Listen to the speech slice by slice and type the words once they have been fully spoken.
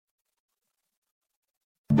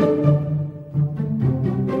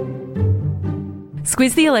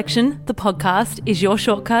Squiz the Election, the podcast, is your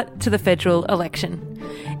shortcut to the federal election.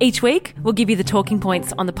 Each week, we'll give you the talking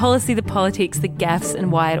points on the policy, the politics, the gaffes,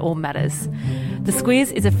 and why it all matters. The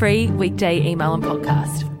Squiz is a free weekday email and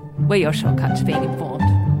podcast. We're your shortcut to being informed.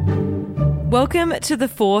 Welcome to the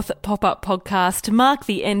fourth pop-up podcast to mark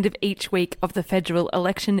the end of each week of the federal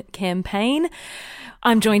election campaign.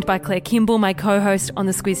 I'm joined by Claire Kimball, my co-host on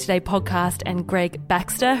the Squiz Today podcast, and Greg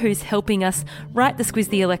Baxter, who's helping us write the Squiz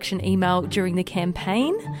the Election email during the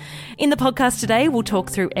campaign. In the podcast today, we'll talk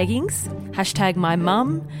through eggings,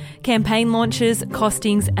 #MyMum, campaign launches,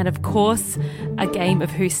 costings, and of course, a game of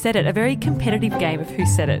Who Said It, a very competitive game of Who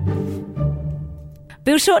Said It.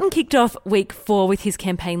 Bill Shorten kicked off week 4 with his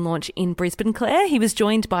campaign launch in Brisbane, Claire. He was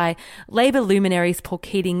joined by Labor luminaries Paul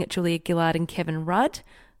Keating, Julia Gillard and Kevin Rudd.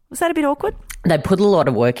 Was that a bit awkward? They put a lot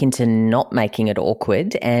of work into not making it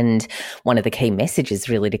awkward, and one of the key messages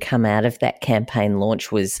really to come out of that campaign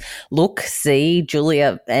launch was, look, see,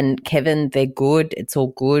 Julia and Kevin, they're good, it's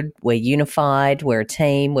all good, we're unified, we're a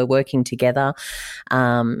team, we're working together.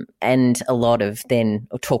 And a lot of then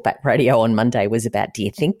Talkback Radio on Monday was about, do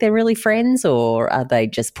you think they're really friends or are they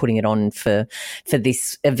just putting it on for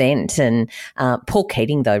this event? And Paul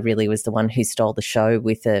Keating, though, really was the one who stole the show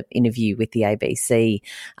with an interview with the ABC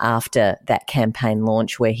after that campaign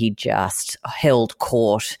launch, where he just held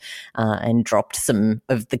court and dropped some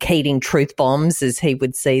of the Keating truth bombs, as he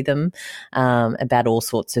would see them, about all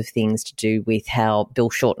sorts of things to do with how Bill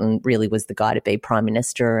Shorten really was the guy to be Prime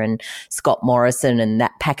Minister, and Scott Morrison and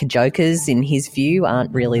that pack of jokers, in his view,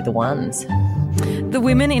 aren't really the ones. The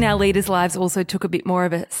women in our leaders' lives also took a bit more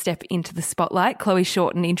of a step into the spotlight. Chloe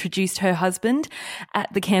Shorten introduced her husband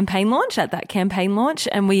at that campaign launch,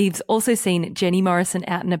 and we've also seen Jenny Morrison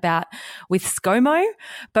out and about with ScoMo.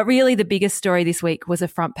 But really the biggest story this week was a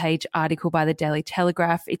front page article by the Daily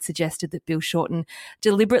Telegraph. It suggested that Bill Shorten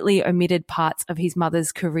deliberately omitted parts of his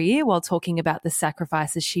mother's career while talking about the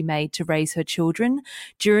sacrifices she made to raise her children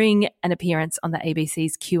during an appearance on the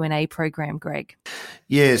ABC's Q&A program, Greg.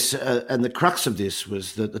 Yes, and the crux of this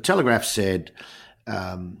was that the Telegraph said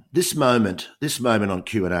this moment on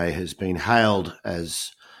Q&A has been hailed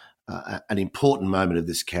as an important moment of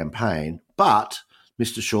this campaign, but,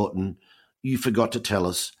 Mr. Shorten, you forgot to tell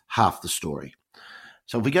us half the story.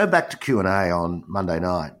 So if we go back to Q&A on Monday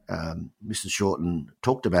night, Mr. Shorten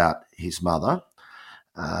talked about his mother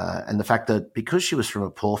and the fact that because she was from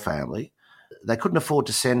a poor family, they couldn't afford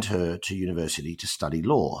to send her to university to study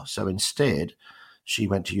law. So instead, she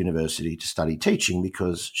went to university to study teaching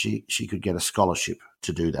because she could get a scholarship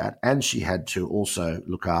to do that, and she had to also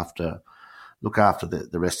look after the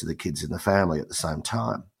rest of the kids in the family at the same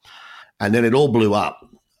time. And then it all blew up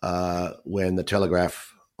when the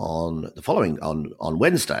Telegraph on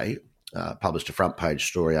Wednesday published a front page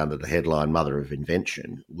story under the headline "Mother of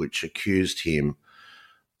Invention," which accused him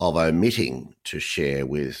of omitting to share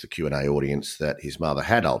with the Q&A audience that his mother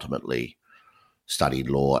had ultimately studied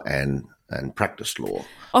law and practiced law.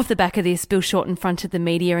 Off the back of this, Bill Shorten fronted the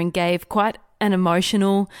media and gave quite an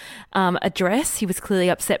emotional address. He was clearly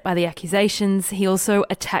upset by the accusations. He also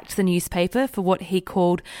attacked the newspaper for what he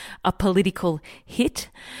called a political hit.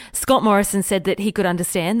 Scott Morrison said that he could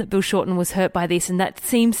understand that Bill Shorten was hurt by this, and that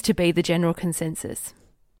seems to be the general consensus.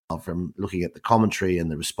 From looking at the commentary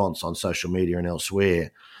and the response on social media and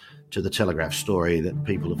elsewhere to the Telegraph story, that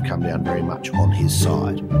people have come down very much on his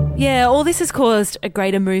side. Yeah, all this has caused a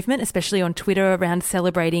greater movement, especially on Twitter, around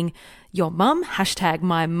celebrating your mum,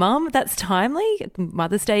 #MyMum. That's timely.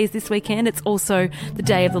 Mother's Day is this weekend. It's also the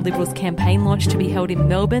day of the Liberals campaign launch to be held in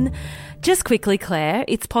Melbourne. Just quickly, Claire,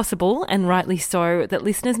 it's possible, and rightly so, that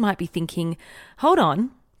listeners might be thinking, hold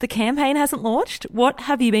on, the campaign hasn't launched? What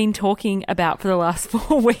have you been talking about for the last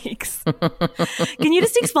 4 weeks? Can you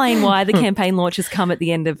just explain why the campaign launch has come at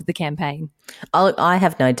the end of the campaign? I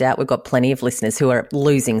have no doubt we've got plenty of listeners who are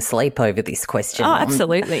losing sleep over this question. Oh,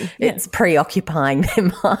 absolutely. It's preoccupying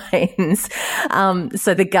their minds.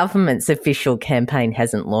 So the government's official campaign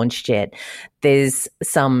hasn't launched yet. There's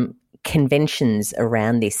some conventions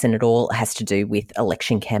around this, and it all has to do with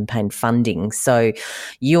election campaign funding. So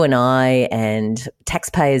you and I and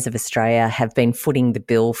taxpayers of Australia have been footing the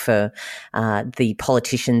bill for the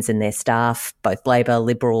politicians and their staff, both Labor,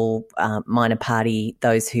 Liberal, minor party,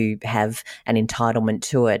 those who have an entitlement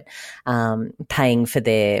to it, paying for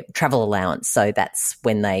their travel allowance. So that's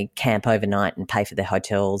when they camp overnight and pay for their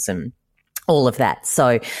hotels and all of that.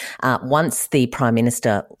 So once the Prime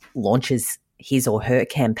Minister launches his or her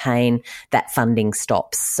campaign, that funding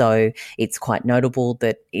stops. So it's quite notable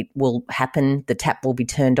that it will happen. The tap will be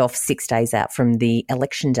turned off 6 days out from the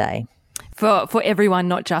election day. For everyone,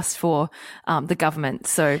 not just for the government.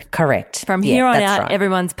 So correct. From here on out, right.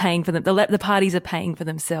 Everyone's paying for them. The parties are paying for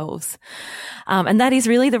themselves. And that is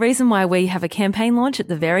really the reason why we have a campaign launch at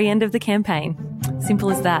the very end of the campaign. Simple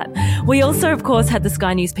as that. We also, of course, had the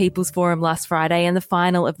Sky News People's Forum last Friday and the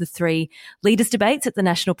final of the 3 leaders' debates at the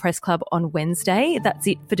National Press Club on Wednesday. That's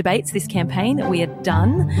it for debates this campaign. We are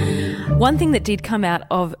done. One thing that did come out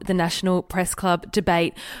of the National Press Club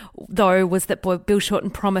debate, though, was that Bill Shorten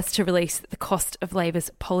promised to release the cost of Labor's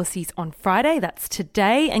policies on Friday. That's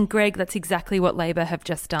today. And Greg, that's exactly what Labor have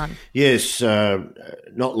just done. Yes,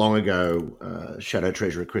 not long ago, Shadow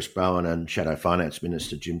Treasurer Chris Bowen and Shadow Finance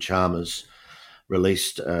Minister Jim Chalmers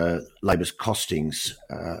released Labor's costings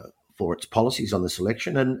for its policies on this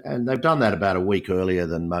election, and they've done that about a week earlier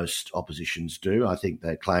than most oppositions do. I think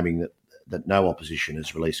they're claiming that no opposition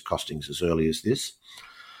has released costings as early as this.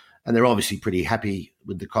 And they're obviously pretty happy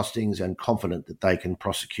with the costings and confident that they can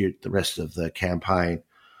prosecute the rest of the campaign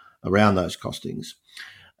around those costings.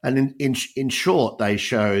 And in short, they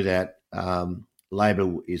show that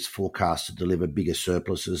Labor is forecast to deliver bigger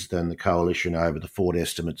surpluses than the coalition over the forward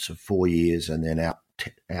estimates of 4 years and then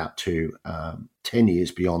out to 10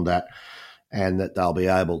 years beyond that, and that they'll be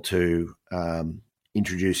able to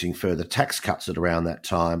introducing further tax cuts at around that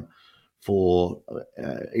time for,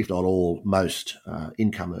 if not all, most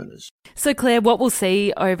income earners. So, Claire, what we'll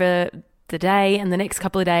see over the day and the next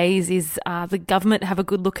couple of days is the government have a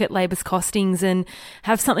good look at Labor's costings and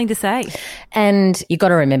have something to say. And you've got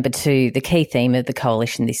to remember too, the key theme of the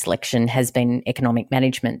coalition this election has been economic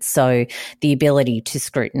management. So the ability to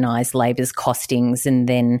scrutinise Labor's costings and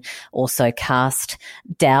then also cast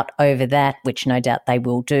doubt over that, which no doubt they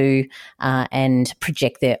will do, and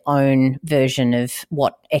project their own version of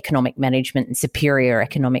what economic management and superior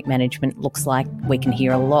economic management looks like. We can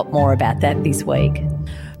hear a lot more about that this week.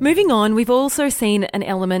 Moving on, we've also seen an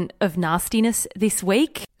element of nastiness this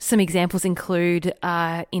week. Some examples include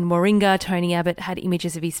in Warringah, Tony Abbott had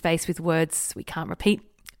images of his face with words we can't repeat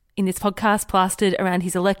in this podcast plastered around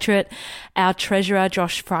his electorate. Our treasurer,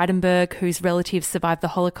 Josh Frydenberg, whose relatives survived the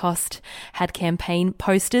Holocaust, had campaign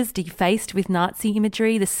posters defaced with Nazi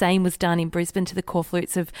imagery. The same was done in Brisbane to the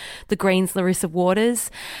corflutes of the Greens' Larissa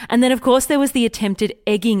Waters. And then, of course, there was the attempted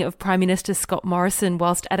egging of Prime Minister Scott Morrison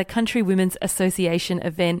whilst at a Country Women's Association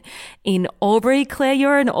event in Albury. Claire,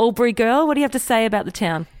 you're an Albury girl. What do you have to say about the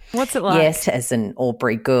town? What's it like? Yes, as an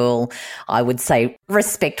Albury girl, I would say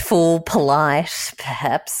respectful, polite,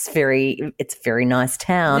 perhaps it's a very nice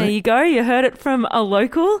town. There you go. You heard it from a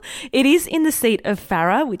local. It is in the seat of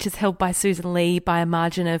Farrer, which is held by Susan Lee by a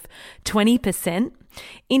margin of 20%.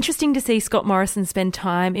 Interesting to see Scott Morrison spend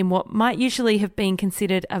time in what might usually have been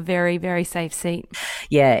considered a very, very safe seat.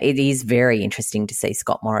 Yeah, it is very interesting to see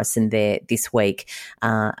Scott Morrison there this week.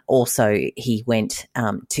 Also, he went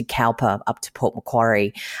to Cowper up to Port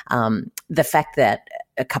Macquarie. The fact that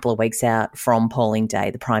a couple of weeks out from polling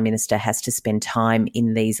day, the Prime Minister has to spend time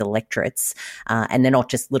in these electorates, and they're not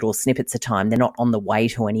just little snippets of time. They're not on the way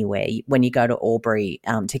to anywhere. When you go to Albury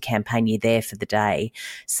to campaign, you're there for the day,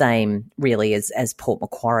 same really as Port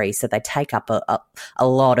Macquarie. So they take up a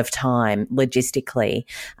lot of time logistically,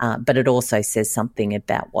 but it also says something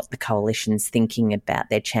about what the coalition's thinking about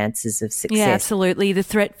their chances of success. Yeah, absolutely. The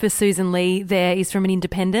threat for Susan Lee there is from an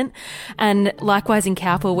independent, and likewise in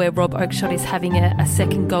Cowper, where Rob Oakeshott is having a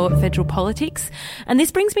second go at federal politics. And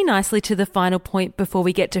this brings me nicely to the final point before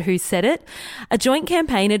we get to who said it. A joint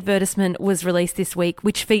campaign advertisement was released this week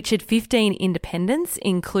which featured 15 independents,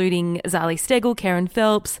 including Zali Steggall, Karen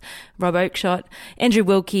Phelps, Rob Oakeshott, Andrew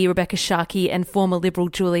Wilkie, Rebecca Sharkey and former Liberal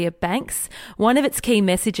Julia Banks. One of its key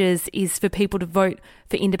messages is for people to vote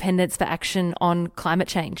for independents for action on climate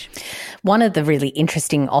change. One of the really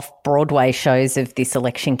interesting off-Broadway shows of this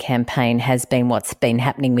election campaign has been what's been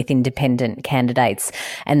happening with independent candidates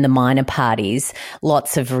and the minor parties.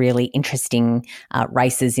 Lots of really interesting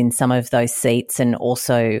races in some of those seats and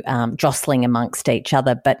also jostling amongst each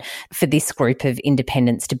other. But for this group of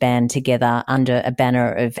independents to band together under a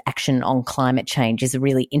banner of action on climate change is a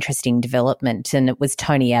really interesting development. And it was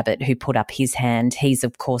Tony Abbott who put up his hand. He's,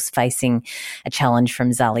 of course, facing a challenge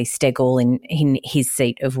from Zali Steggall in his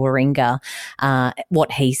seat of Warringah.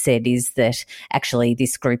 What he said is that actually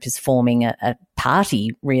this group is forming a party,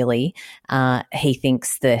 really. He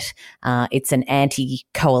thinks that it's an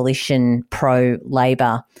anti-coalition,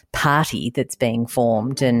 pro-Labor party that's being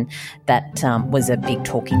formed, and that was a big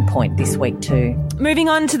talking point this week too. Moving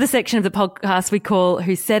on to the section of the podcast we call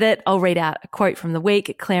Who Said It, I'll read out a quote from the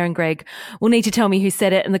week. Claire and Greg will need to tell me who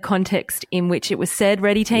said it and the context in which it was said.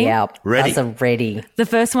 Ready, team? Yeah, ready. Ready. The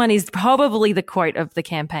first one is probably the quote of the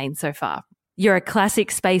campaign so far. You're a classic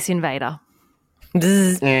space invader.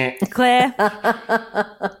 Claire?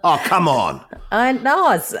 Oh, come on. I know.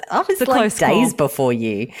 I was like close days call. before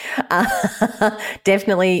you.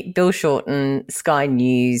 Definitely Bill Shorten, Sky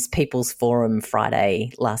News, People's Forum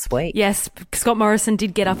Friday last week. Yes, Scott Morrison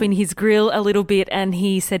did get up in his grill a little bit and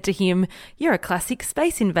he said to him, "You're a classic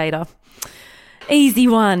space invader." Easy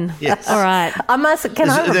one. Yes. All right.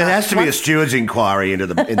 There has to be a steward's inquiry into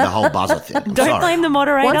the whole buzzer thing. I'm Don't sorry. blame the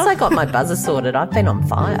moderator. Once I got my buzzer sorted, I've been on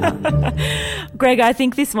fire. Greg, I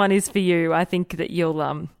think this one is for you. I think that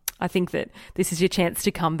I think that this is your chance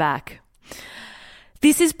to come back.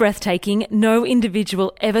 This is breathtaking. No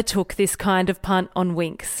individual ever took this kind of punt on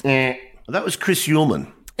Winks. That was Chris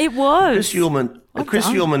Uhlmann. It was. Chris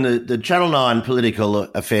Uhlmann, the Channel 9 political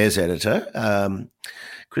affairs editor,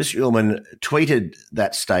 Chris Uhlmann tweeted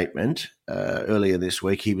that statement earlier this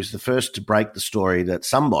week. He was the first to break the story that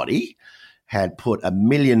somebody had put $1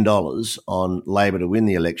 million on Labor to win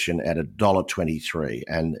the election at $1.23.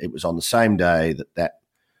 And it was on the same day that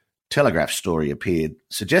Telegraph story appeared,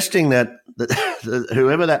 suggesting that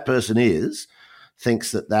whoever that person is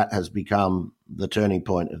thinks that has become the turning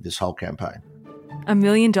point of this whole campaign. $1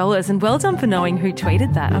 million. And well done for knowing who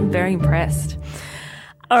tweeted that. I'm very impressed.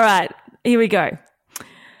 All right, here we go.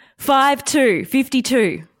 5-2,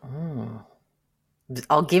 52.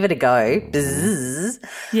 I'll give it a go. Bzzz.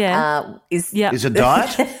 Yeah. Is it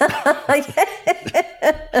diet?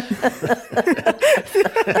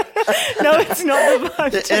 No, it's not the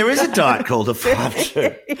 5-2. There is a diet called a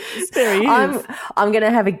 5-2. There is. I'm going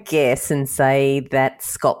to have a guess and say that's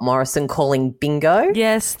Scott Morrison calling bingo.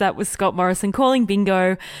 Yes, that was Scott Morrison calling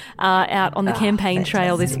bingo out on the campaign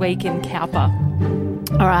trail this week in Cowper.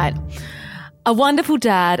 All right. A wonderful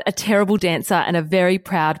dad, a terrible dancer, and a very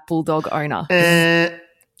proud bulldog owner.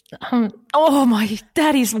 Oh,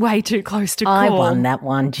 that is way too close to call. I won that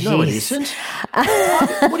one. Jeez. No, it isn't.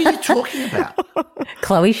 What are you talking about?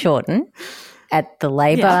 Chloe Shorten at the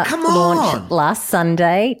Labor launch last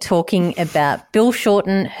Sunday talking about Bill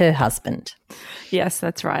Shorten, her husband. Yes,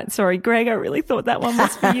 that's right. Sorry, Greg, I really thought that one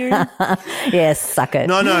was for you. Yes, suck it.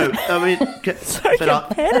 No. I mean, So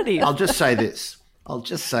competitive. I'll just say this.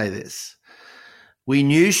 We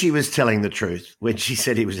knew she was telling the truth when she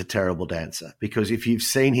said he was a terrible dancer, because if you've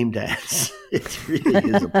seen him dance, it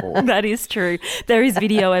really is appalling. That is true. There is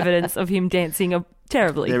video evidence of him dancing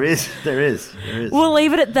terribly. There is. We'll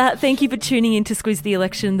leave it at that. Thank you for tuning in to Squiz the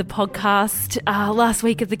Election, the podcast last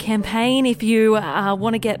week of the campaign. If you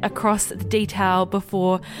want to get across the detail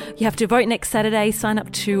before you have to vote next Saturday, sign up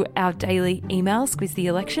to our daily email. Squiz the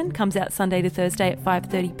Election comes out Sunday to Thursday at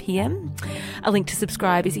 5:30 p.m. A link to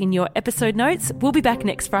subscribe is in your episode notes. We'll be back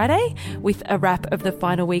next Friday with a wrap of the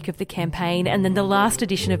final week of the campaign, and then the last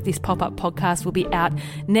edition of this pop-up podcast will be out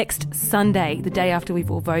next Sunday, the day after we've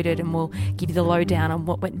all voted, and we'll give you the lowdown on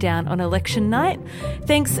what went down on election night.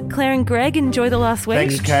 Thanks, Claire and Greg. Enjoy the last week.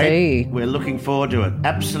 Thanks, Kate. We're looking forward to it.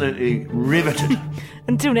 Absolutely riveted.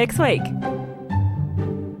 Until next week.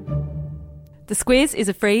 The Squiz is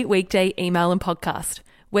a free weekday email and podcast.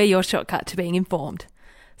 We're your shortcut to being informed.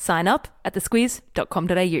 Sign up at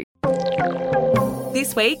thesquiz.com.au.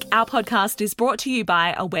 This week, our podcast is brought to you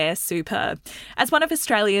by Aware Super. As one of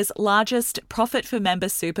Australia's largest profit-for-member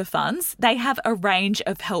super funds, they have a range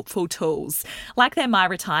of helpful tools, like their My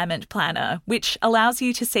Retirement Planner, which allows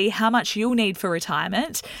you to see how much you'll need for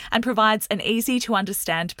retirement and provides an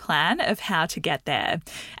easy-to-understand plan of how to get there.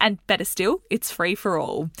 And better still, it's free for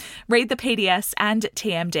all. Read the PDS and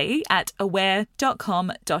TMD at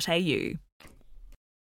aware.com.au.